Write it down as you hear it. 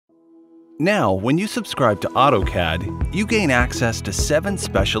Now, when you subscribe to AutoCAD, you gain access to 7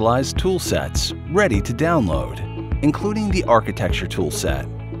 specialized toolsets ready to download, including the Architecture toolset.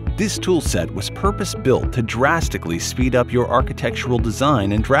 This toolset was purpose-built to drastically speed up your architectural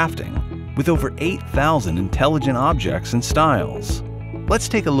design and drafting, with over 8,000 intelligent objects and styles. Let's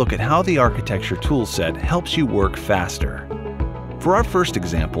take a look at how the Architecture toolset helps you work faster. For our first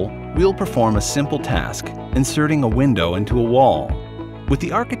example, we'll perform a simple task, inserting a window into a wall. With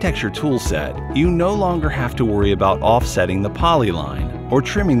the Architecture toolset, you no longer have to worry about offsetting the polyline or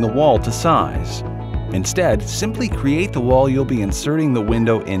trimming the wall to size. Instead, simply create the wall you'll be inserting the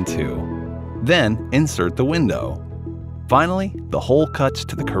window into. Then, insert the window. Finally, the hole cuts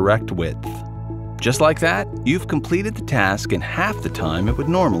to the correct width. Just like that, you've completed the task in half the time it would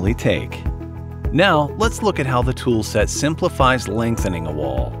normally take. Now, let's look at how the toolset simplifies lengthening a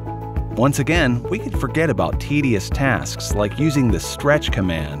wall. Once again, we could forget about tedious tasks like using the stretch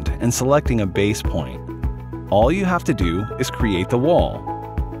command and selecting a base point. All you have to do is create the wall.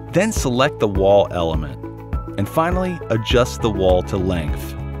 Then select the wall element. And finally, adjust the wall to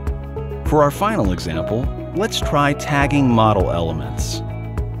length. For our final example, let's try tagging model elements.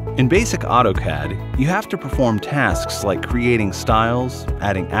 In basic AutoCAD, you have to perform tasks like creating styles,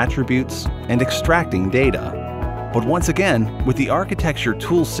 adding attributes, and extracting data. But once again, with the Architecture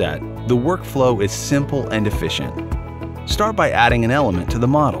toolset, the workflow is simple and efficient. Start by adding an element to the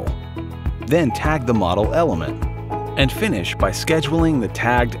model. Then tag the model element. And finish by scheduling the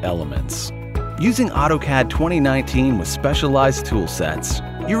tagged elements. Using AutoCAD 2019 with specialized toolsets,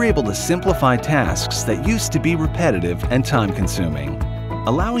 you're able to simplify tasks that used to be repetitive and time-consuming,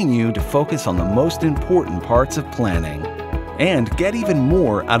 allowing you to focus on the most important parts of planning and get even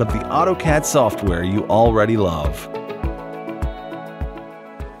more out of the AutoCAD software you already love.